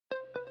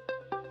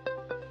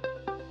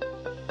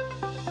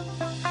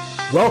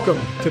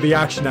Welcome to the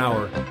Action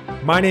Hour.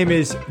 My name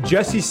is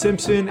Jesse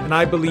Simpson, and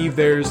I believe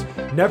there's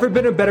never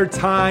been a better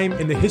time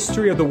in the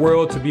history of the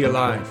world to be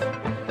alive.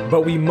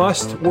 But we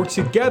must work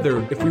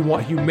together if we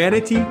want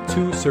humanity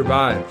to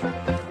survive.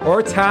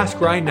 Our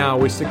task right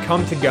now is to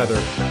come together,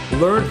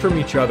 learn from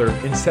each other,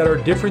 and set our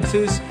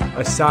differences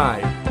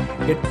aside.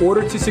 In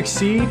order to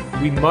succeed,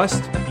 we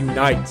must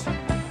unite.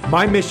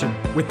 My mission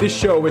with this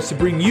show is to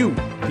bring you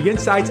the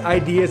insights,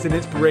 ideas, and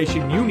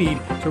inspiration you need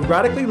to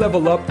radically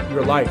level up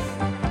your life.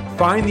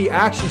 Find the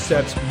action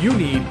steps you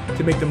need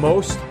to make the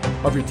most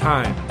of your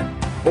time.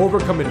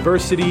 Overcome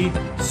adversity,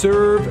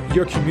 serve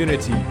your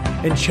community,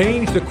 and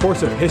change the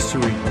course of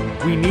history.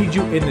 We need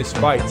you in this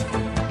fight.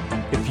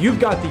 If you've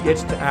got the itch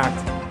to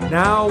act,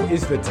 now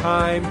is the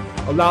time.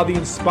 Allow the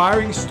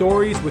inspiring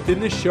stories within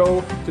the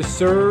show to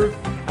serve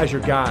as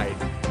your guide.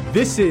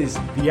 This is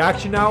the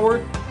Action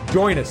Hour.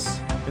 Join us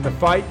in the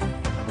fight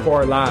for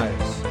our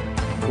lives.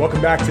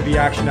 Welcome back to the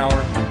Action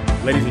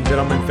Hour. Ladies and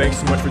gentlemen, thanks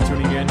so much for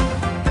tuning in.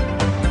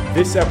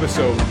 This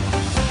episode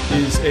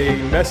is a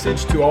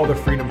message to all the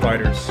freedom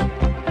fighters,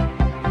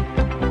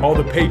 all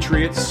the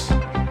patriots,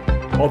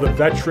 all the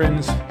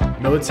veterans,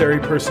 military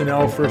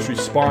personnel, first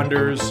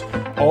responders,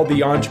 all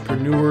the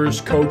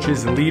entrepreneurs,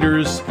 coaches,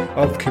 leaders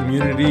of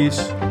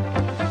communities,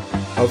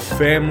 of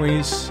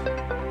families,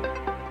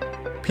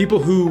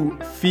 people who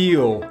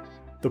feel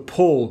the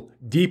pull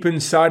deep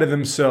inside of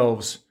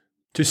themselves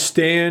to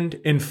stand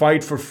and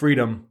fight for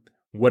freedom,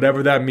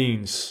 whatever that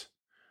means.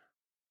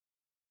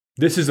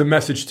 This is a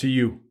message to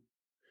you.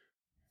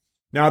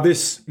 Now,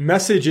 this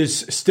message is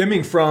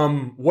stemming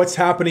from what's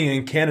happening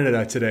in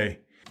Canada today.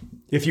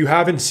 If you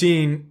haven't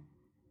seen,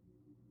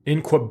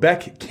 in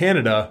Quebec,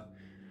 Canada,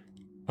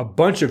 a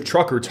bunch of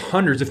truckers,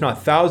 hundreds if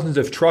not thousands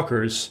of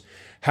truckers,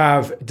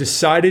 have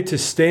decided to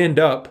stand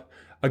up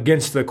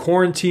against the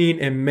quarantine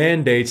and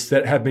mandates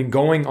that have been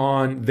going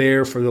on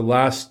there for the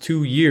last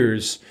 2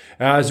 years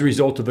as a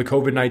result of the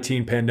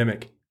COVID-19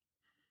 pandemic.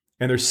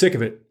 And they're sick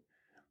of it.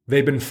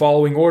 They've been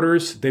following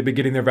orders. They've been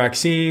getting their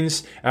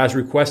vaccines as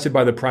requested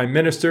by the Prime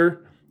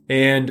Minister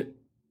and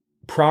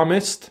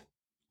promised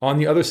on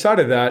the other side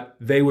of that,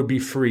 they would be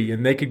free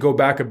and they could go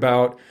back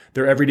about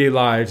their everyday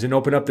lives and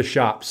open up the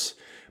shops.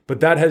 But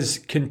that has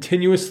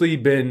continuously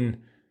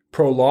been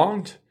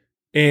prolonged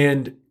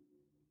and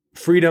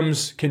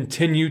freedoms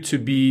continue to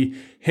be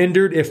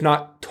hindered, if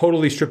not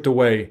totally stripped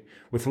away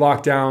with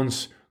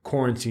lockdowns,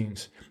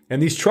 quarantines.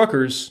 And these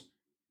truckers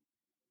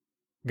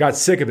got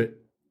sick of it.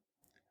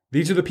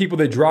 These are the people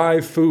that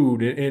drive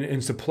food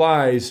and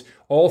supplies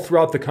all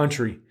throughout the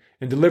country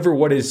and deliver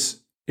what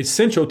is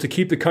essential to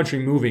keep the country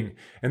moving.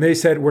 And they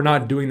said, we're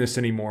not doing this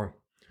anymore.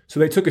 So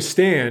they took a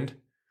stand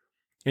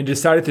and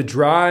decided to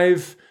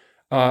drive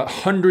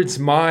hundreds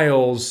of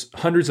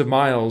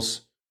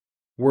miles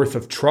worth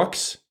of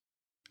trucks,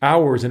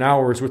 hours and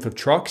hours worth of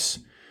trucks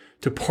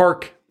to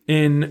park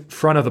in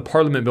front of the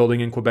Parliament building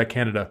in Quebec,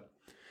 Canada.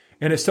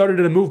 And it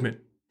started a movement,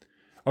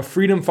 a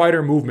freedom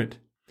fighter movement.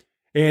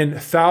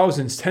 And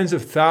thousands, tens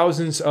of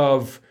thousands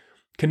of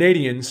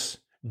Canadians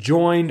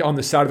joined on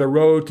the side of the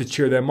road to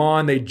cheer them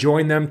on. They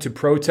joined them to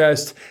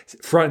protest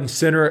front and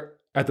center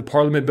at the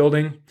Parliament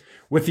building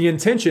with the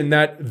intention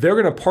that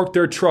they're going to park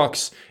their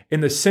trucks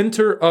in the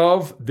center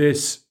of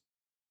this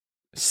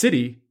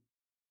city,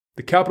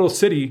 the capital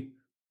city,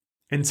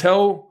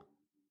 until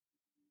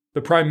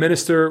the Prime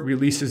Minister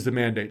releases the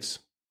mandates.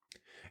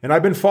 And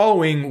I've been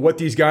following what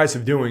these guys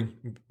are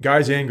doing,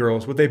 guys and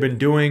girls, what they've been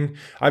doing.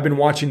 I've been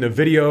watching the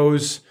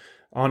videos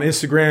on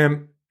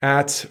Instagram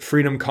at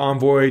Freedom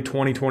Convoy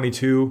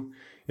 2022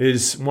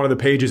 is one of the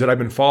pages that I've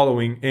been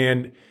following.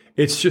 And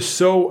it's just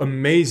so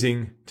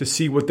amazing to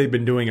see what they've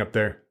been doing up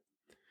there.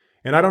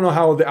 And I don't know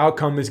how the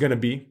outcome is going to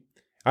be.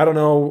 I don't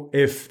know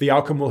if the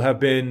outcome will have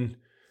been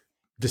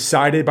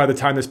decided by the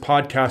time this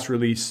podcast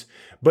release.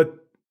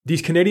 But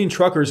these Canadian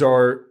truckers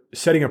are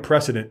setting a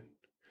precedent.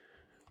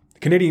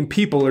 Canadian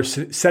people are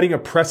setting a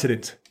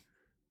precedent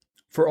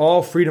for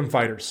all freedom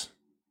fighters.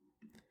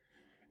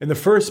 And the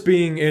first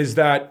being is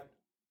that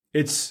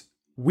it's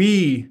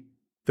we,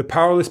 the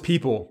powerless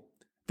people,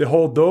 that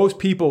hold those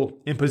people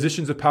in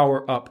positions of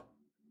power up.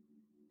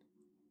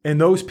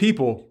 And those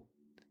people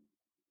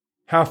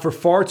have for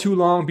far too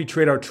long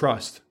betrayed our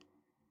trust.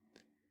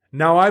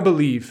 Now I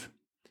believe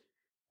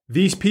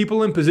these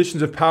people in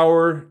positions of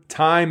power,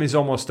 time is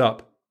almost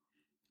up.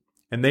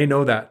 And they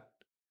know that.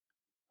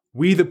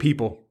 We, the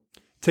people,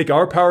 take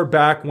our power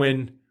back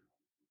when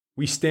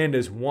we stand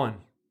as one.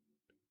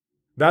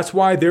 That's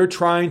why they're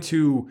trying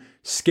to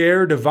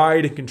scare,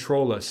 divide, and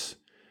control us.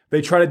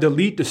 They try to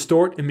delete,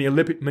 distort, and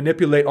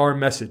manipulate our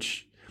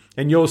message.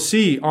 And you'll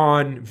see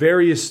on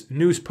various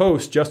news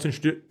posts, Justin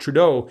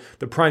Trudeau,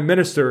 the Prime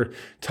Minister,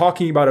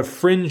 talking about a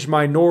fringe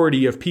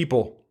minority of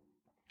people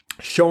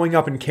showing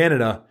up in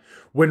Canada,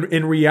 when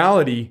in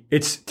reality,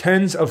 it's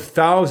tens of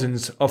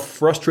thousands of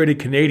frustrated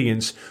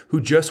Canadians who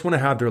just want to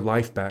have their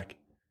life back,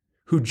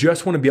 who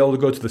just want to be able to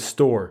go to the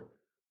store,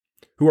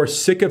 who are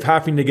sick of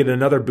having to get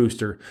another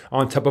booster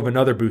on top of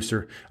another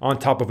booster on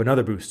top of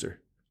another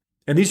booster.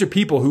 And these are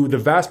people who the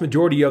vast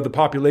majority of the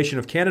population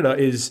of Canada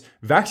is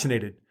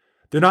vaccinated.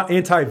 They're not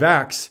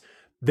anti-vax.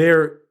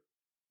 They're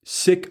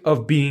sick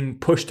of being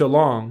pushed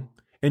along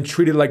and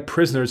treated like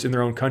prisoners in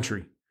their own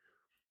country.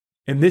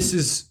 And this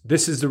is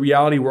the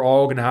reality we're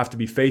all going to have to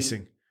be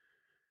facing.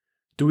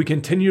 Do we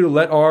continue to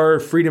let our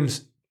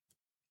freedoms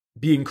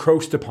be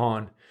encroached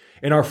upon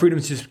and our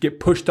freedoms just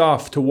get pushed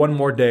off to one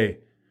more day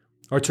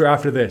or to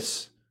after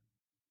this?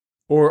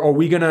 Or are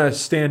we going to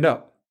stand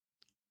up?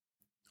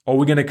 Are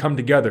we going to come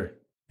together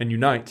and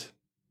unite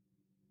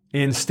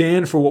and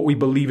stand for what we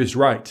believe is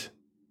right?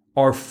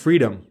 Our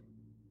freedom.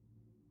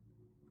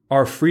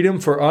 Our freedom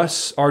for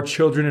us, our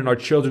children, and our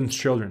children's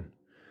children.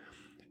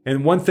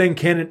 And one thing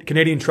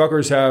Canadian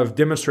truckers have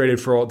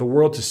demonstrated for the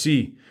world to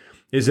see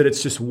is that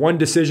it's just one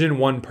decision,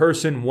 one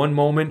person, one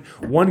moment,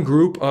 one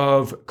group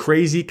of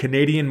crazy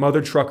Canadian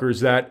mother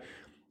truckers that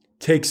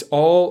takes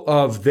all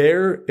of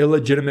their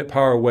illegitimate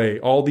power away.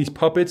 All these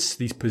puppets,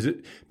 these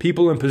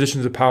people in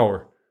positions of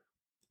power.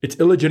 It's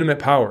illegitimate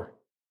power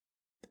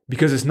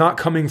because it's not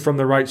coming from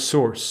the right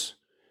source.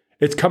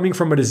 It's coming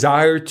from a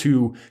desire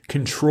to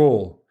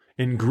control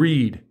and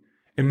greed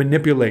and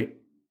manipulate.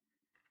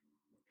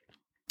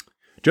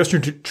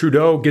 Justin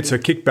Trudeau gets a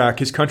kickback.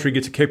 His country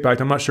gets a kickback.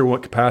 I'm not sure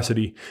what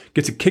capacity.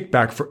 Gets a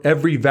kickback for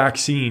every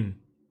vaccine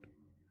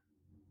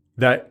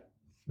that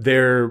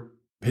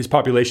his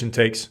population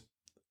takes.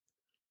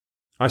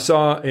 I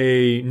saw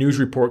a news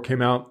report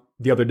came out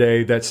the other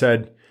day that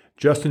said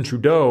Justin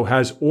Trudeau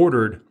has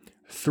ordered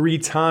 3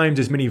 times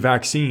as many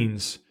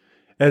vaccines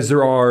as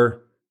there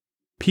are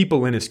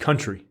people in his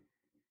country.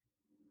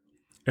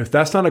 If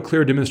that's not a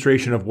clear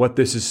demonstration of what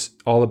this is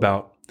all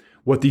about,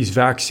 what these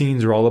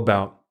vaccines are all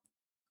about,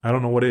 I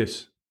don't know what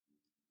is.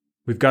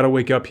 We've got to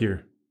wake up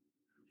here.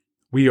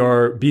 We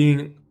are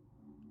being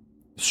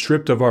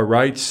stripped of our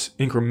rights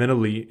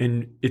incrementally,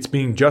 and it's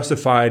being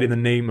justified in the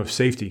name of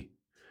safety.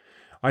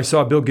 I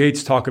saw Bill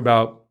Gates talk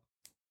about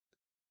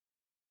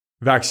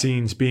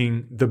vaccines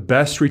being the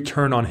best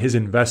return on his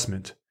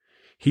investment.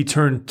 He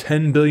turned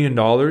 $10 billion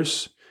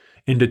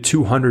into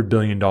 $200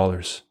 billion,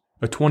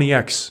 a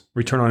 20x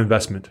return on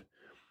investment.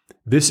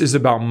 This is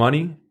about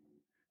money.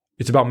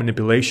 It's about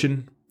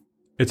manipulation.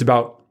 It's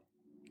about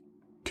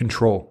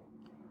control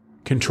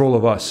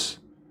of us,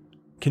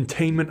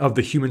 containment of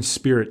the human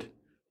spirit,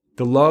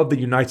 the love that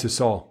unites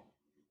us all.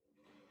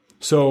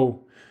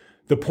 So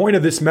the point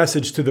of this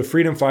message to the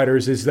freedom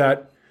fighters is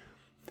that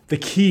the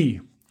key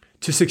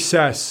to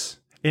success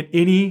in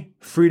any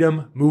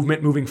freedom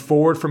movement moving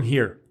forward from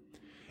here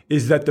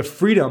is that the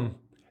freedom,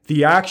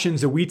 the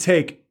actions that we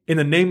take in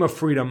the name of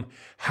freedom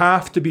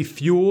have to be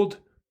fueled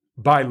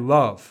by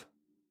love.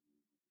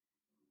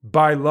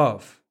 By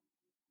love.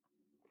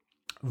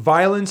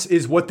 Violence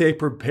is what they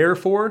prepare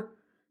for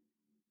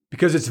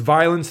because it's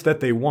violence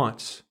that they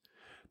want.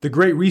 The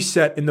Great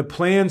Reset and the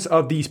plans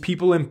of these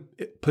people in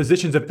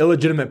positions of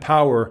illegitimate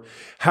power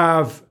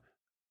have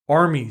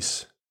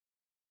armies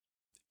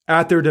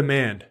at their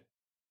demand,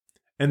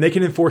 and they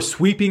can enforce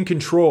sweeping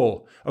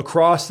control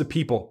across the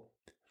people.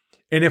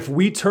 And if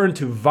we turn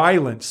to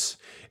violence,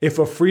 if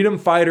a freedom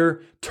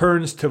fighter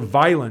turns to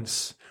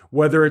violence,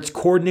 whether it's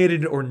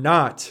coordinated or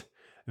not,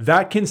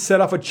 that can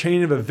set off a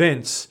chain of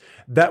events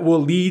that will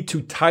lead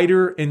to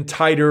tighter and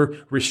tighter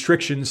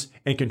restrictions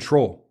and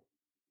control.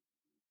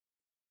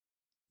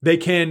 They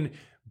can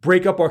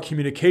break up our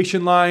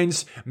communication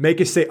lines, make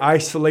us stay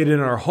isolated in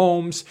our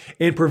homes,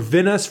 and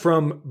prevent us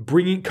from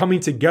coming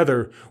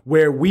together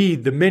where we,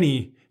 the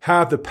many,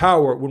 have the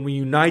power when we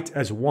unite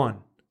as one.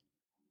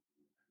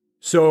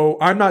 So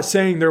I'm not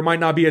saying there might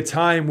not be a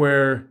time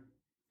where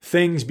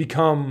things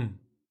become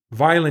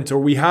violent or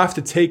we have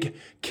to take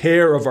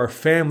care of our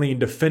family and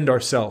defend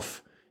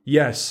ourselves.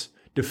 Yes,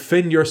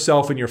 defend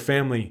yourself and your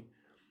family.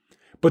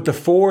 But the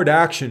forward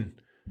action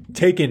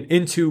taken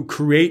into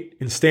create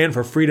and stand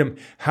for freedom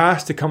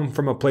has to come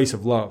from a place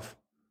of love.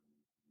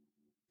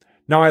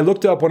 Now, I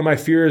looked up one of my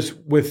fears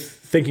with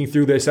thinking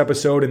through this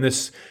episode and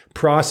this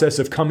process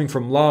of coming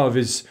from love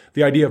is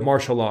the idea of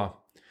martial law.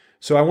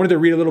 So I wanted to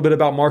read a little bit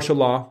about martial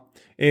law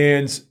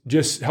and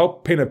just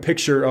help paint a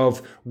picture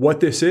of what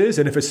this is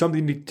and if it's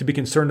something to be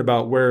concerned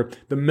about, where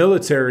the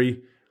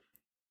military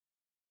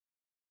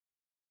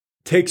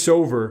takes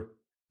over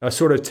a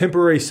sort of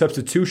temporary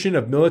substitution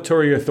of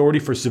military authority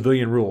for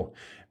civilian rule,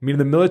 meaning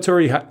the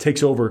military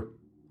takes over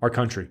our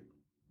country.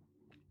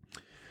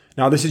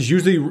 Now, this is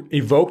usually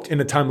evoked in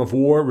a time of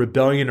war,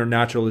 rebellion, or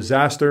natural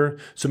disaster.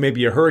 So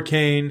maybe a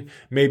hurricane,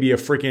 maybe a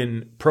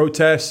freaking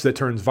protest that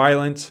turns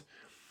violent.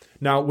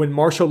 Now, when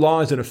martial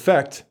law is in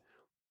effect,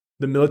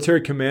 the military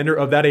commander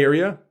of that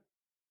area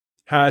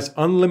has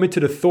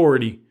unlimited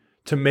authority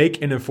to make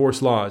and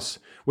enforce laws.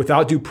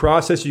 Without due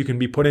process, you can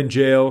be put in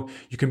jail,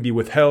 you can be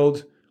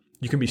withheld,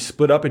 you can be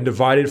split up and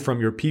divided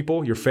from your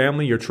people, your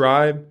family, your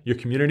tribe, your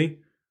community,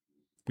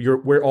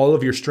 where all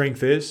of your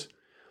strength is.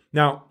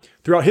 Now,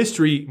 throughout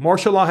history,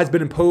 martial law has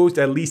been imposed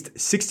at least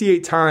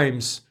 68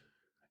 times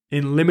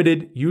in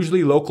limited,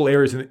 usually local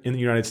areas in the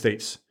United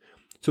States.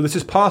 So this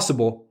is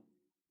possible,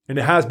 and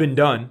it has been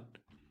done.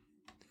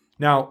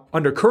 Now,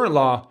 under current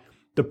law,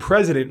 the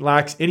president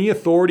lacks any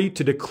authority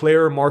to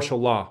declare martial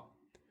law.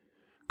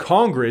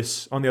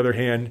 Congress, on the other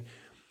hand,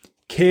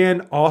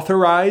 can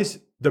authorize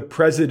the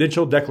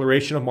presidential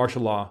declaration of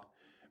martial law,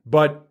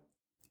 but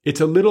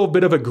it's a little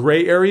bit of a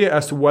gray area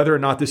as to whether or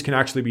not this can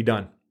actually be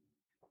done.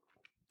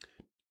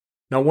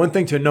 Now, one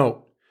thing to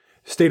note,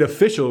 state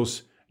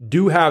officials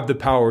do have the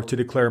power to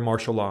declare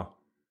martial law.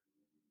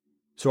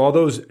 So all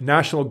those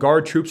National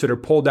Guard troops that are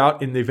pulled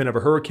out in the event of a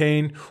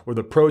hurricane or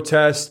the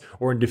protest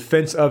or in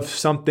defense of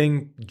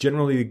something,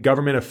 generally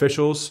government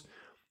officials,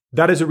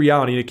 that is a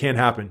reality and it can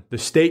happen. The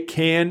state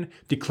can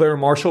declare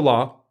martial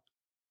law,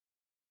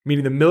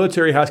 meaning the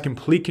military has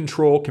complete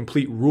control,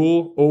 complete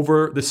rule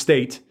over the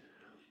state.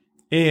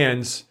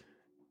 And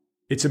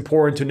it's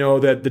important to know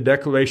that the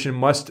declaration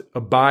must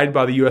abide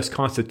by the U.S.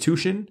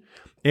 Constitution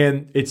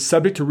and it's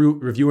subject to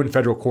review in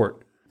federal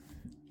court.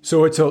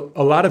 So it's a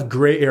lot of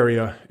gray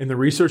area in the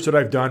research that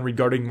I've done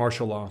regarding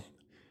martial law.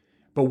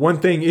 But one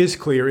thing is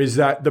clear is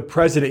that the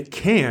president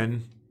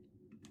can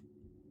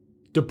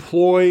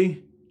deploy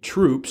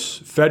troops,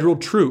 federal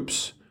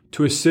troops,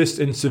 to assist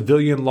in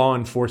civilian law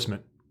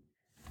enforcement.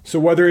 So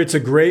whether it's a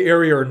gray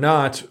area or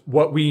not,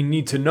 what we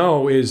need to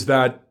know is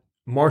that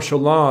martial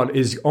law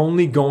is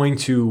only going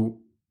to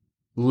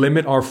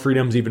limit our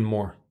freedoms even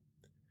more.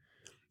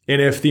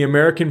 And if the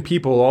American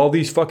people, all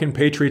these fucking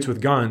patriots with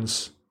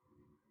guns,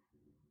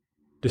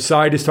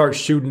 decide to start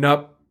shooting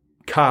up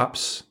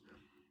cops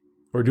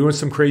or doing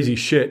some crazy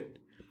shit,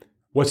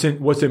 what's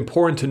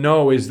important to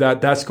know is that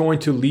that's going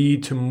to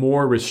lead to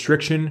more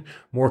restriction,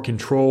 more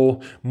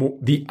control,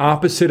 the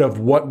opposite of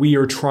what we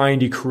are trying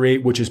to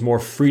create, which is more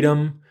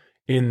freedom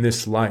in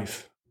this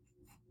life.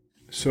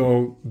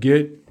 So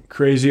get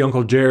crazy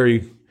Uncle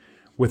Jerry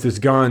with his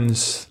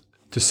guns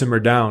to simmer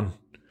down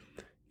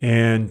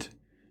and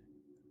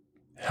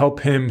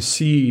help him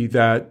see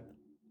that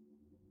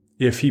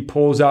if he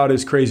pulls out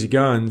his crazy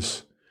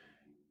guns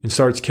and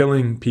starts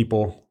killing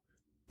people,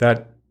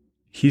 that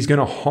he's going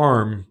to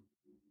harm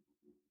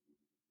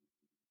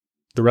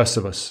the rest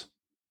of us.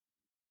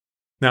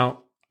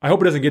 Now, I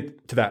hope it doesn't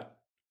get to that.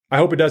 I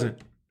hope it doesn't.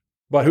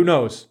 But who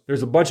knows?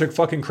 There's a bunch of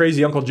fucking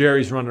crazy Uncle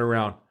Jerrys running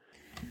around.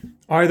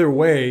 Either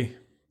way,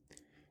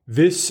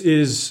 this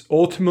is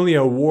ultimately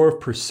a war of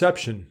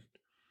perception.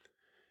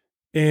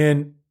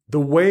 And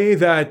the way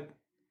that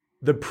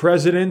the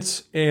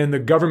presidents and the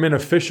government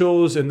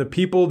officials and the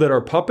people that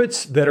are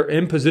puppets that are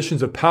in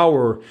positions of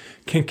power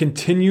can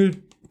continue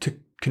to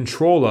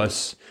control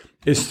us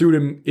is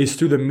through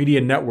the media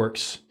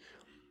networks.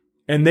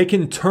 And they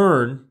can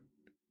turn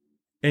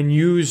and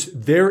use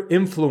their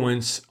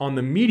influence on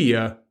the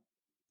media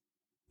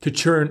to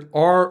turn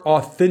our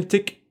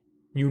authentic,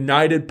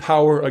 united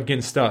power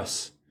against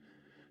us.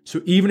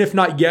 So even if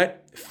not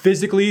yet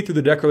physically through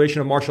the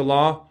declaration of martial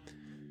law,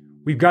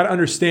 we've got to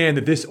understand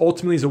that this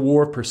ultimately is a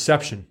war of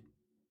perception.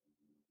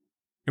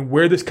 And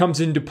where this comes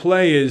into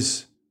play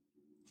is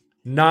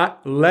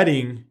not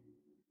letting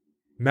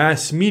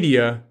mass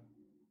media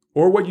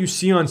or what you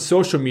see on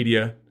social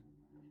media,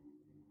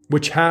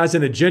 which has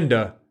an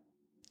agenda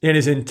and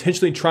is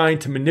intentionally trying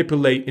to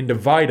manipulate and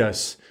divide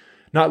us,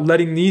 not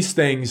letting these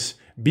things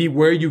be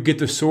where you get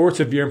the source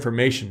of your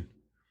information.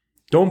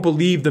 Don't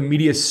believe the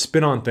media's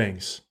spin on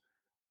things.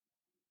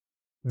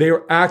 They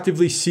are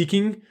actively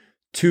seeking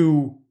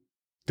to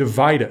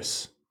divide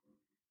us,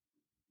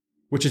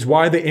 which is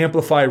why they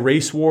amplify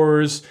race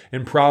wars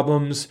and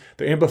problems.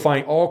 They're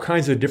amplifying all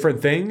kinds of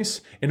different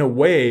things in a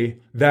way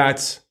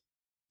that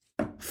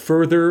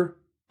further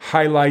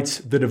highlights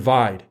the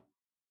divide.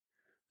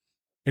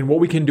 And what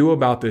we can do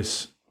about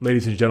this,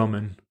 ladies and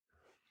gentlemen,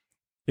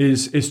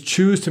 is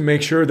choose to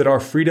make sure that our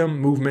freedom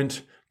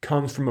movement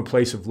comes from a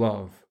place of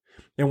love.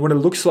 And what it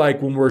looks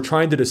like when we're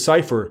trying to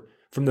decipher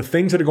from the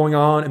things that are going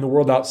on in the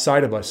world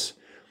outside of us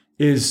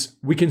is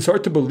we can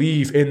start to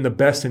believe in the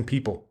best in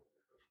people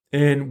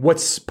and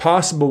what's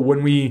possible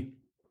when we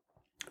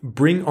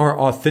bring our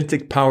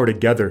authentic power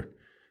together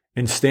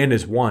and stand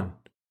as one.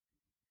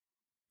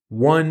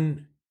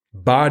 One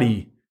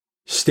body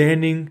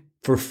standing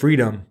for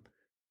freedom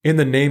in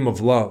the name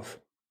of love.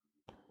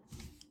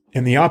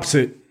 And the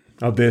opposite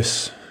of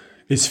this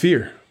is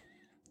fear.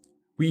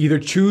 We either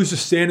choose to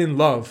stand in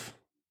love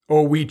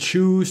or we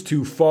choose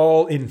to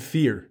fall in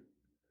fear.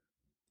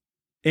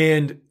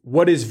 And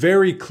what is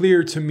very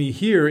clear to me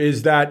here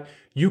is that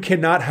you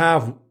cannot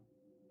have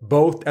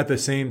both at the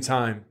same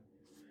time.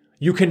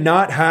 You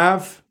cannot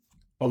have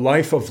a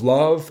life of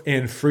love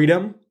and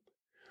freedom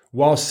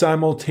while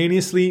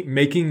simultaneously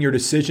making your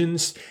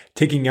decisions,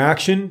 taking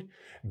action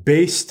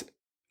based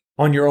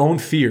on your own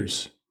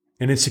fears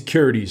and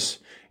insecurities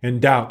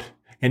and doubt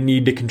and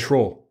need to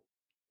control.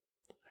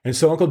 And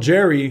so Uncle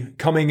Jerry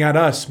coming at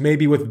us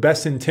maybe with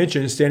best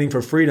intentions, standing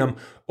for freedom,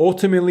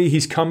 ultimately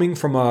he's coming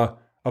from a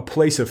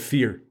place of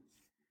fear.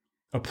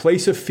 A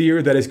place of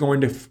fear that is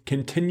going to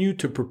continue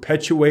to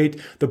perpetuate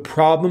the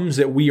problems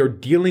that we are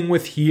dealing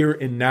with here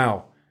and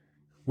now,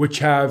 which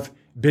have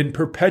been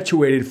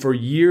perpetuated for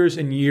years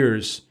and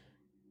years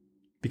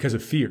because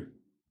of fear.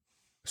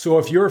 So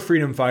if you're a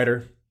freedom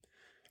fighter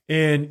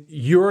and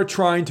you're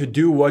trying to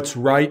do what's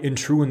right and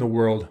true in the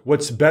world,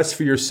 what's best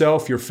for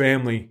yourself, your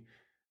family,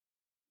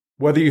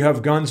 whether you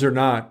have guns or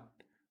not,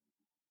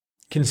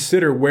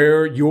 consider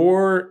where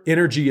your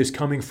energy is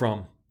coming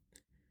from.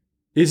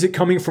 Is it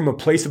coming from a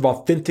place of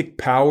authentic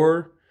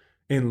power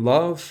and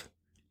love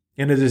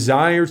and a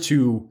desire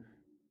to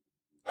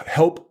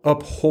help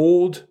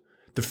uphold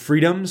the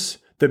freedoms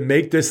that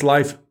make this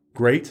life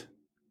great?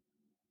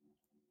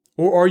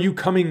 Or are you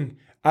coming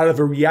out of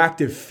a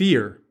reactive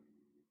fear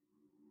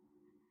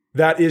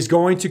that is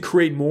going to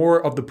create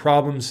more of the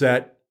problems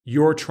that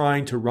you're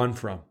trying to run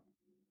from?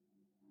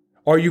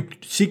 Are you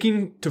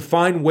seeking to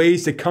find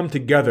ways to come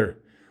together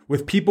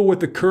with people with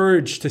the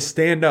courage to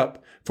stand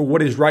up for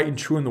what is right and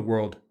true in the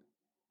world?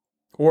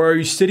 Or are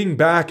you sitting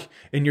back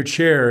in your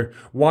chair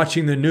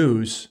watching the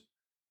news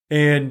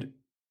and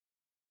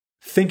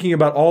thinking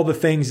about all the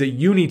things that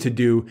you need to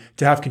do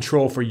to have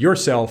control for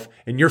yourself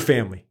and your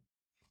family?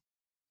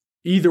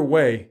 Either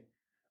way,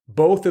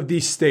 both of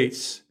these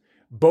states,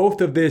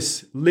 both of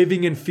this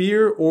living in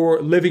fear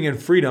or living in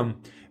freedom,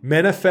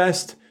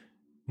 manifest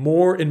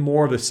more and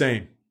more of the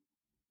same.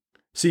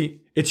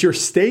 See, it's your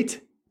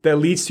state that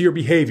leads to your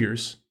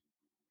behaviors,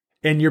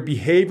 and your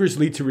behaviors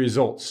lead to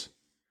results.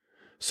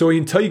 So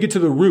until you get to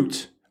the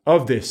root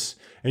of this,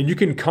 and you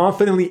can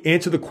confidently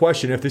answer the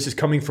question if this is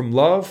coming from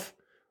love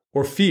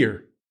or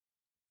fear,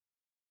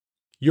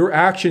 your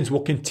actions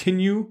will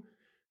continue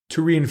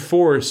to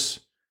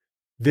reinforce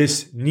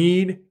this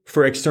need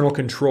for external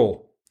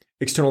control,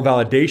 external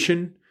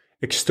validation,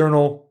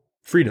 external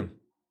freedom.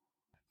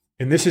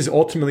 And this is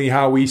ultimately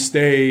how we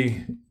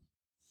stay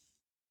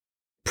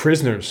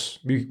prisoners.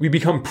 We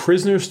become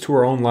prisoners to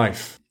our own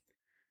life.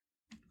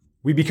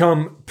 We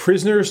become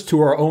prisoners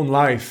to our own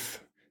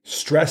life,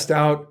 stressed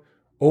out,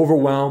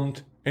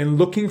 overwhelmed, and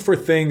looking for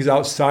things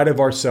outside of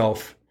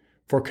ourselves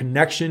for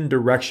connection,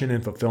 direction,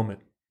 and fulfillment.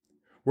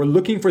 We're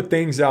looking for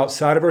things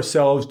outside of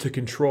ourselves to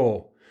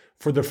control,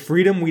 for the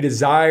freedom we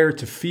desire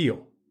to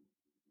feel.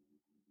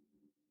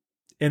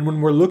 And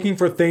when we're looking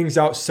for things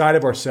outside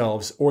of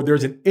ourselves, or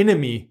there's an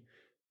enemy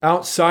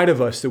outside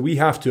of us that we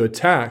have to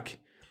attack,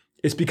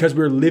 it's because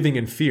we're living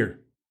in fear.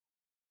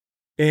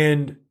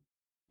 And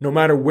no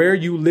matter where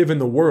you live in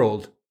the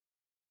world,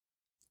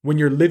 when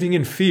you're living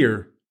in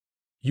fear,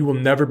 you will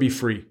never be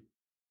free.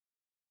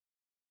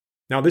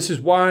 Now, this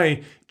is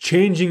why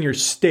changing your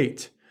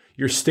state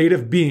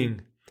of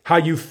being, how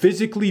you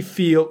physically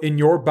feel in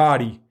your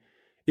body,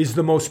 is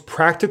the most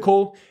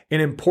practical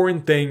and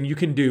important thing you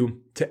can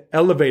do to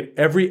elevate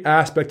every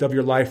aspect of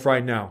your life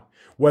right now.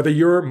 Whether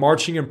you're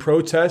marching in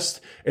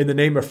protest in the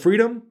name of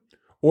freedom,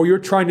 or you're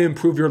trying to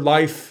improve your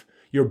life,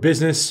 your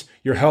business,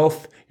 your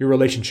health, your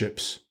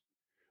relationships.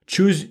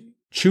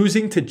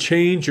 Choosing to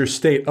change your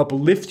state,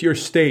 uplift your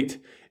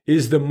state,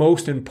 is the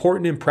most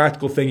important and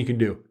practical thing you can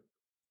do.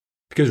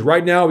 Because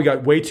right now we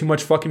got way too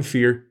much fucking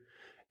fear,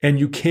 and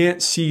you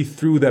can't see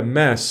through that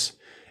mess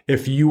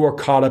if you are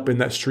caught up in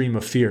that stream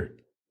of fear.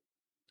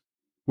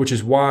 Which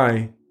is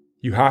why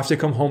you have to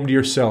come home to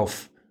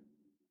yourself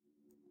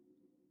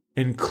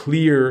and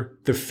clear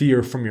the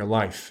fear from your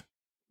life.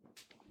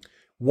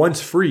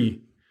 Once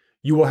free,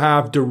 you will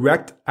have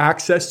direct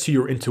access to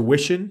your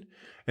intuition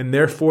and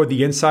therefore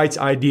the insights,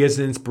 ideas,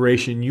 and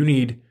inspiration you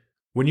need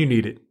when you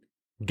need it,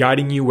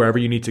 guiding you wherever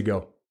you need to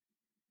go.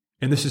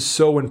 And this is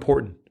so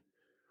important.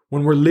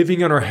 When we're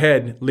living in our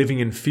head, living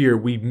in fear,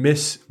 we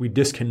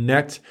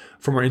disconnect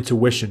from our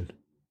intuition,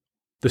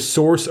 the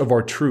source of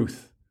our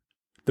truth,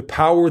 the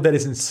power that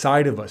is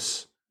inside of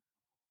us.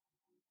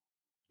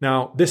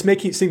 Now, this may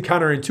seem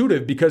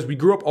counterintuitive because we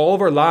grew up all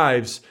of our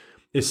lives,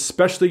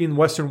 especially in the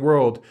Western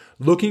world,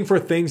 looking for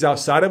things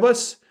outside of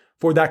us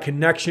for that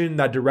connection,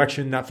 that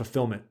direction, that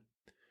fulfillment,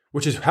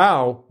 which is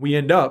how we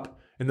end up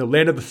in the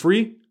land of the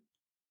free,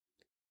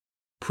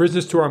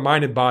 prisoners to our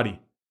mind and body.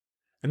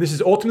 And this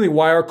is ultimately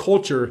why our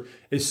culture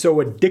is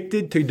so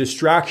addicted to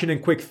distraction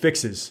and quick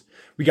fixes.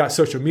 We got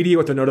social media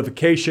with the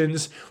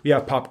notifications. We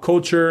have pop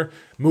culture,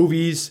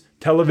 movies,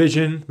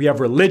 television. We have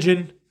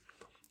religion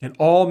and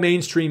all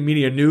mainstream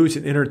media, news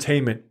and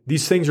entertainment.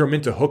 These things are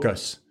meant to hook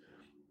us.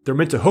 They're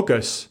meant to hook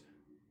us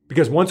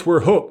because once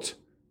we're hooked,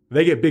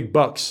 they get big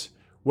bucks,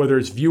 whether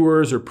it's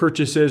viewers or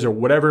purchases or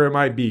whatever it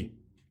might be.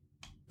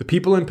 The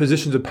people in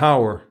positions of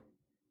power,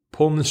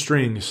 pulling the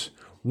strings,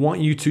 want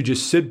you to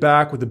just sit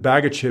back with a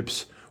bag of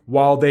chips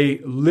while they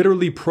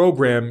literally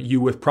program you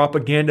with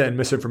propaganda and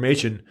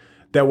misinformation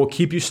that will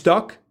keep you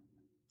stuck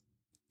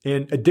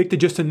and addicted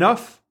just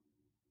enough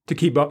to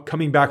keep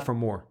coming back for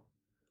more.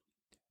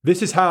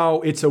 This is how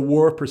it's a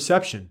war of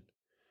perception.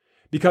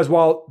 Because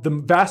while the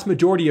vast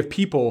majority of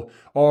people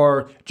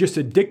are just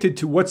addicted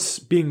to what's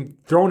being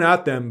thrown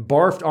at them,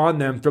 barfed on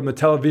them from the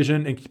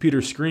television and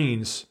computer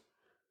screens,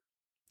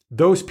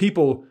 those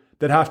people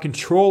that have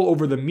control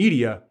over the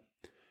media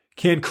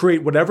can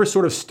create whatever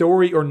sort of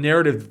story or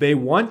narrative they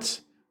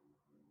want.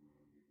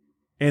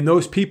 And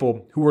those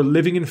people who are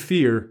living in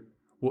fear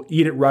will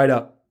eat it right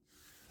up.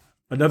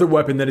 Another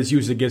weapon that is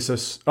used against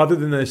us, other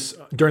than this,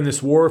 during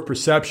this war of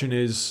perception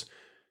is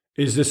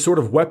this sort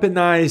of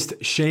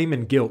weaponized shame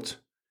and guilt.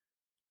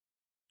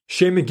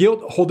 Shame and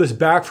guilt hold us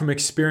back from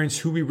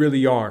experiencing who we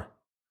really are.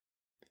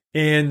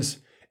 And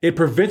it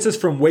prevents us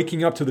from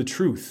waking up to the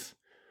truth,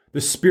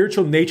 the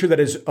spiritual nature that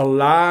is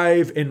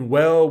alive and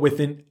well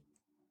within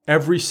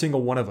every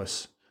single one of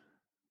us.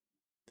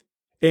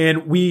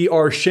 And we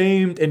are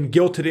shamed and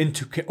guilted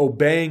into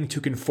obeying,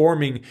 to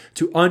conforming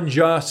to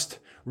unjust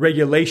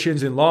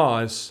regulations and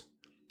laws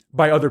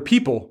by other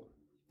people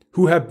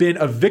who have been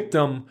a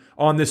victim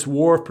on this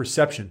war of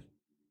perception.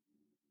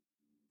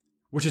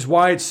 Which is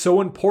why it's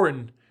so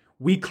important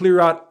we clear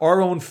out our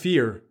own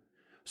fear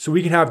so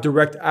we can have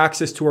direct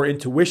access to our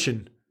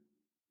intuition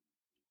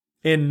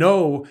and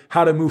know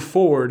how to move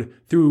forward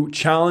through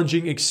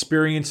challenging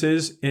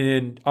experiences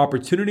and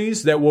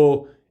opportunities that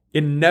will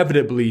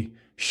inevitably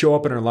show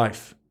up in our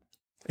life.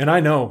 And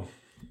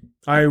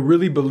I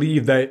really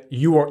believe that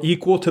you are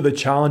equal to the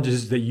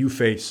challenges that you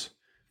face.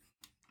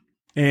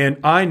 And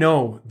I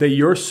know that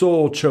your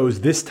soul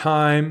chose this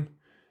time,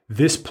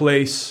 this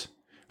place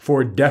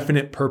for a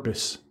definite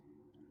purpose.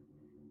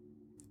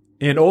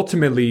 And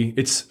ultimately,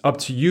 it's up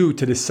to you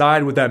to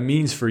decide what that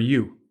means for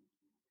you.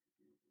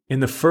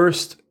 And the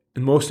first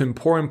and most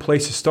important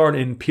place to start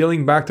in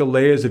peeling back the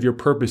layers of your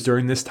purpose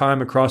during this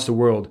time across the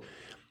world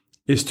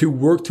is to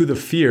work through the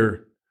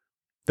fear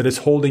that is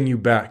holding you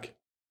back,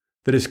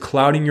 that is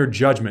clouding your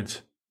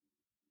judgment,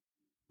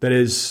 that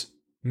is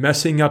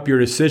messing up your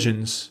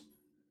decisions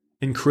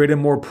and creating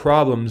more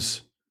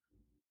problems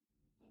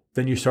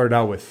than you started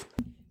out with.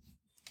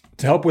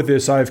 To help with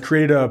this, I've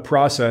created a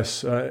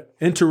process,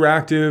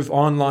 interactive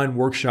online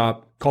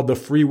workshop called the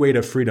Freeway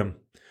to Freedom,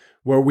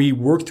 where we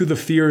work through the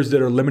fears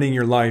that are limiting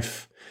your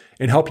life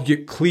and help you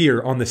get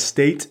clear on the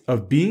state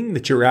of being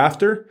that you're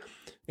after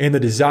and the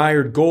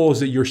desired goals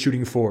that you're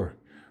shooting for,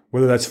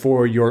 whether that's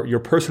for your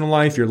personal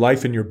life, your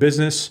life in your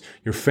business,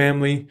 your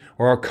family,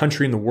 or our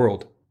country and the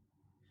world.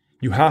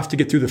 You have to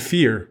get through the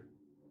fear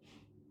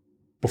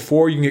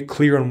before you can get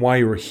clear on why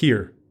you are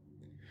here.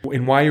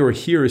 And why you are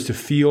here is to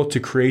feel, to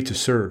create, to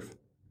serve.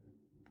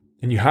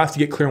 And you have to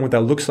get clear on what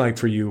that looks like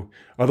for you.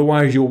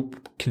 Otherwise, you'll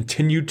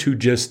continue to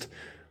just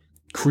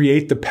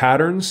create the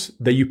patterns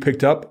that you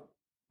picked up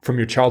from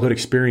your childhood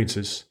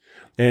experiences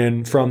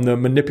and from the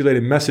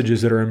manipulated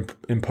messages that are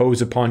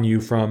imposed upon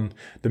you from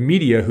the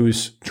media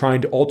who's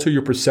trying to alter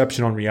your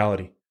perception on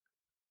reality.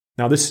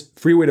 Now, this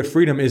Freeway to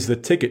Freedom is the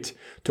ticket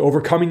to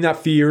overcoming that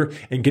fear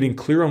and getting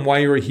clear on why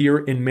you're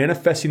here and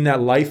manifesting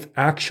that life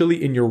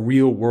actually in your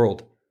real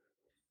world.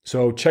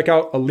 So check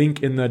out a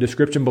link in the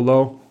description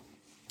below.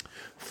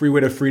 Freeway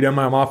to Freedom.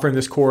 I'm offering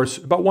this course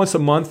about once a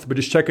month, but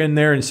just check in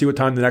there and see what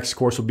time the next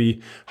course will be.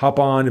 Hop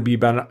on. It'll be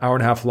about an hour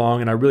and a half long.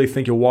 And I really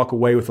think you'll walk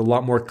away with a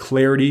lot more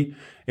clarity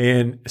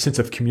and a sense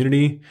of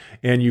community.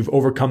 And you've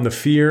overcome the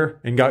fear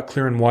and got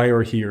clear on why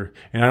you're here.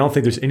 And I don't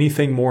think there's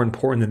anything more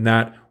important than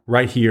that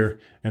right here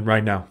and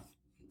right now.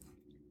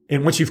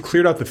 And once you've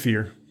cleared out the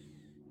fear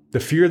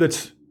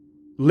that's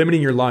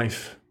limiting your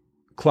life,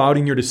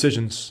 clouding your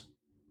decisions,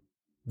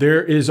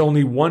 there is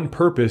only one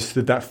purpose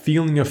that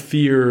feeling of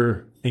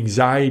fear,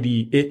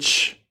 anxiety,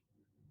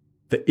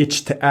 the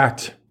itch to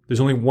act, there's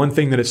only one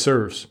thing that it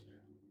serves.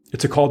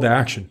 It's a call to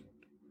action.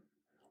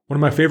 One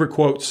of my favorite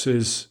quotes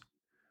is,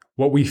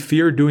 "What we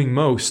fear doing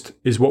most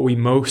is what we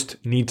most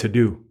need to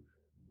do,"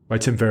 by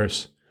Tim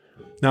Ferriss.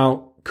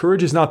 Now,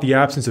 courage is not the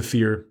absence of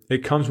fear.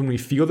 It comes when we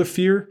feel the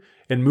fear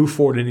and move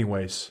forward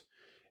anyways.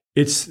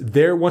 It's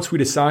there once we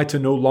decide to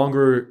no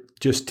longer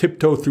just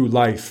tiptoe through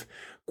life,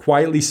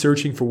 quietly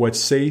searching for what's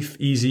safe,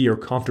 easy, or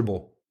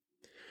comfortable.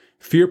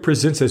 Fear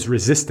presents as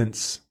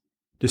resistance,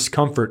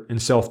 discomfort,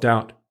 and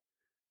self-doubt.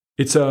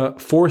 It's a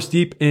force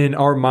deep in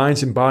our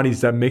minds and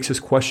bodies that makes us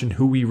question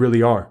who we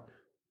really are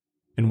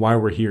and why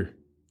we're here.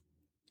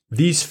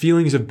 These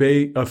feelings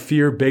of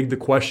fear beg the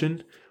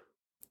question,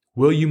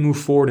 will you move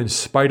forward in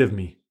spite of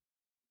me?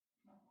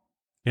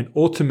 And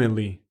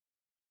ultimately,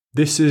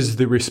 this is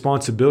the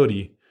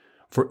responsibility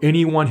for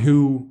anyone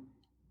who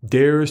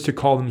dares to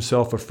call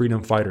himself a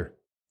freedom fighter.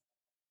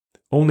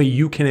 Only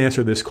you can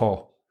answer this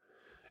call.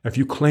 If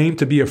you claim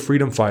to be a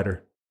freedom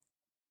fighter,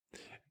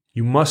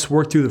 you must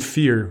work through the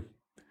fear,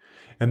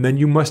 and then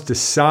you must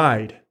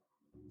decide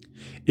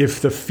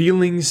if the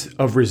feelings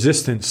of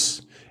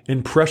resistance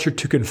and pressure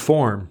to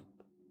conform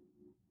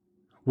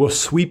will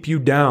sweep you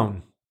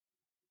down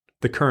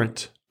the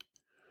current,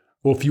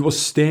 or if you will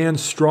stand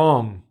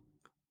strong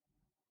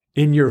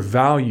in your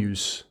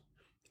values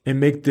and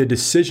make the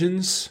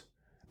decisions,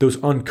 those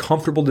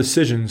uncomfortable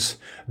decisions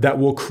that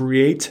will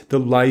create the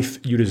life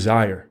you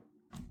desire.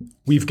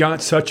 We've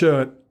got such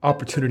an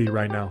opportunity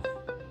right now.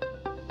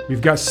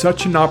 We've got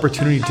such an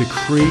opportunity to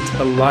create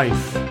a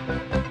life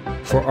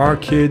for our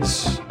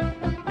kids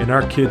and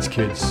our kids'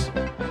 kids.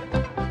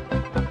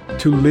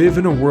 To live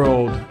in a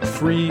world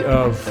free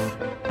of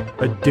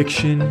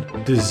addiction,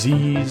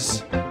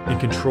 disease, and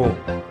control.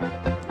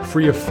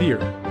 Free of fear.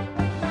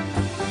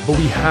 But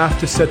we have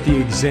to set the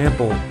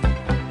example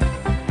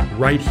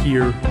right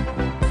here,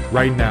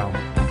 right now,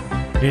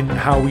 in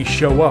how we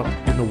show up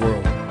in the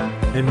world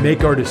and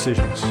make our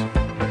decisions.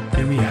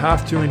 And we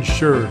have to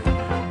ensure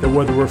that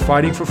whether we're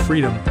fighting for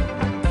freedom,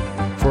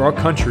 for our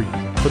country,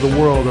 for the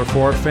world or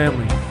for our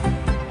family,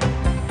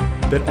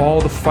 that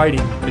all the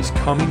fighting is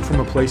coming from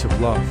a place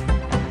of love.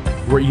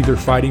 We're either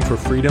fighting for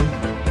freedom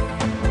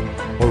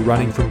or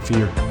running from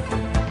fear.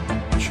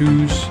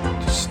 Choose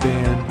to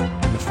stand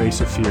in the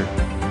face of fear,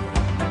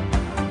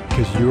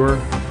 because your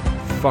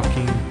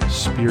fucking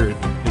spirit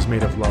is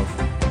made of love.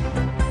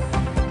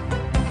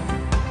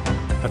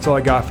 That's all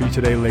I got for you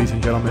today, ladies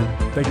and gentlemen.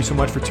 Thank you so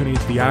much for tuning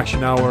into the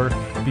Action Hour.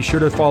 Be sure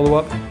to follow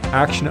up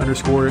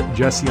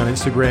action_Jesse on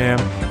Instagram.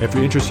 If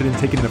you're interested in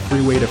taking the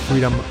free way to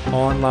freedom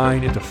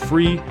online, it's a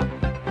free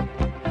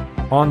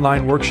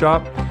online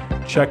workshop.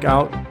 Check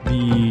out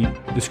in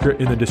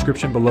the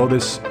description below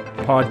this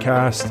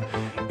podcast,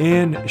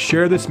 and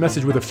share this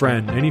message with a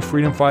friend. Any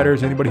freedom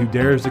fighters, anybody who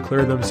dares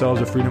declare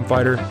themselves a freedom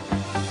fighter,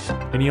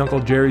 any Uncle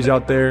Jerry's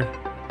out there,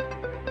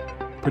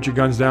 put your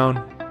guns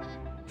down,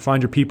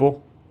 find your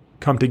people,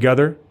 come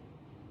together,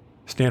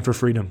 stand for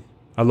freedom.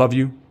 I love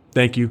you.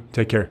 Thank you.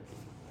 Take care.